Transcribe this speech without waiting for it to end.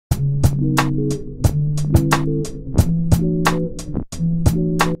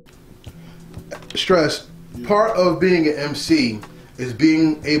Stress, part of being an MC is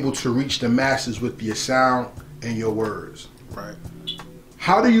being able to reach the masses with your sound and your words. Right.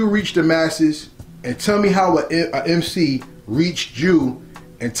 How do you reach the masses? And tell me how an MC reached you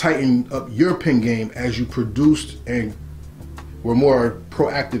and tightened up your pen game as you produced and were more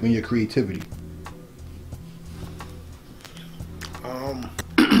proactive in your creativity.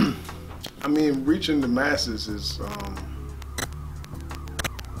 I mean, reaching the masses is,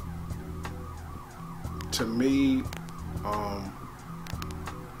 to me,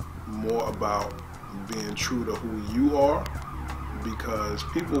 more about being true to who you are, because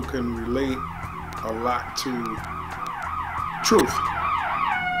people can relate a lot to truth.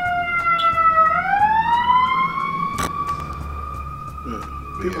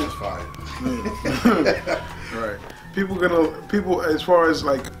 People, fire. Right. People as far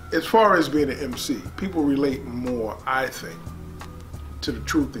as being an MC, people relate more, I think, to the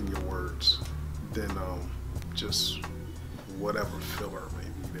truth in your words than just whatever filler may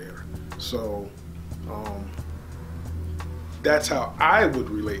be there. So that's how I would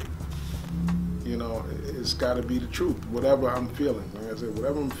relate. You know, it's got to be the truth, whatever I'm feeling. Like I said,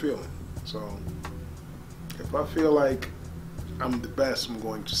 whatever I'm feeling. So if I feel like I'm the best, I'm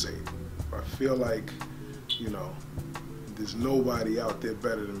going to say it. If I feel like, you know, there's nobody out there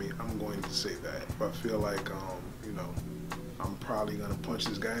better than me, I'm going to say that. If I feel like, you know, I'm probably going to punch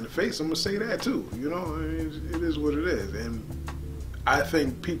this guy in the face, I'm going to say that too. You know, it is what it is. And I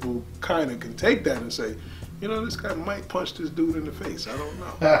think people kind of can take that and say, you know, this guy might punch this dude in the face. I don't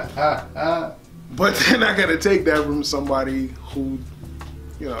know. But then I got to take that from somebody who,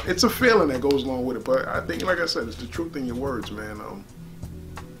 you know, it's a feeling that goes along with it. But I think, like I said, it's the truth in your words, man. I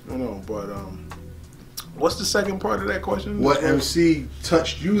don't know, but what's the second part of that question? What MC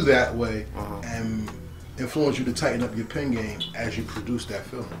touched you that way and influenced you to tighten up your pen game as you produced that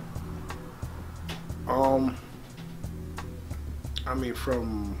film? I mean,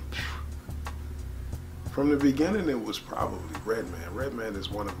 from the beginning, it was probably Redman. Redman is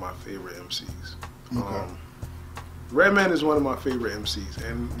one of my favorite MCs. Okay. Redman is one of my favorite MCs,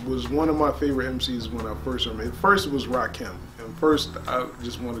 and was one of my favorite MCs when I first heard him. First, it was Rakim, and first I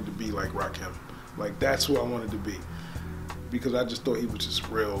just wanted to be like Rakim. Like, that's who I wanted to be, because I just thought he was just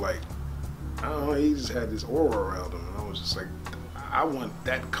real, like, I don't know, he just had this aura around him, and I was just like, I want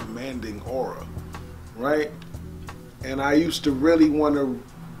that commanding aura, right? And I used to really want to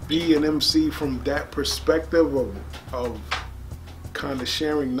be an MC from that perspective of kind of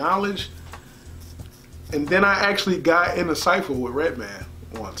sharing knowledge. And then I actually got in a cypher with Redman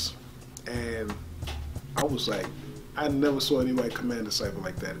once, and I was like, I never saw anybody command a cypher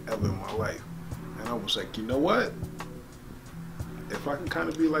like that ever in my life. And I was like, you know what? If I can kind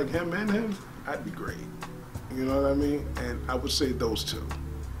of be like him and him, I'd be great. You know what I mean? And I would say those two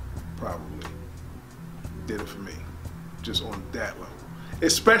probably did it for me, just on that level.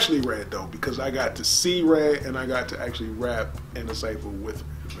 Especially Red, though, because I got to see Red and I got to actually rap in a cypher with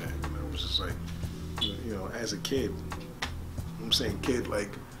Red, man. And I was just like, you know, as a kid, I'm saying kid like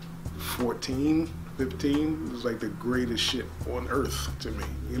 14, 15, it was like the greatest shit on earth to me.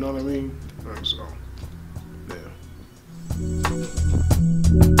 You know what I mean? So, yeah.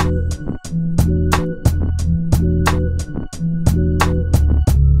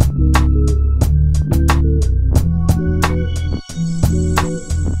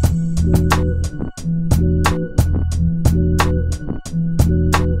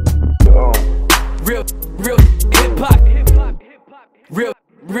 Real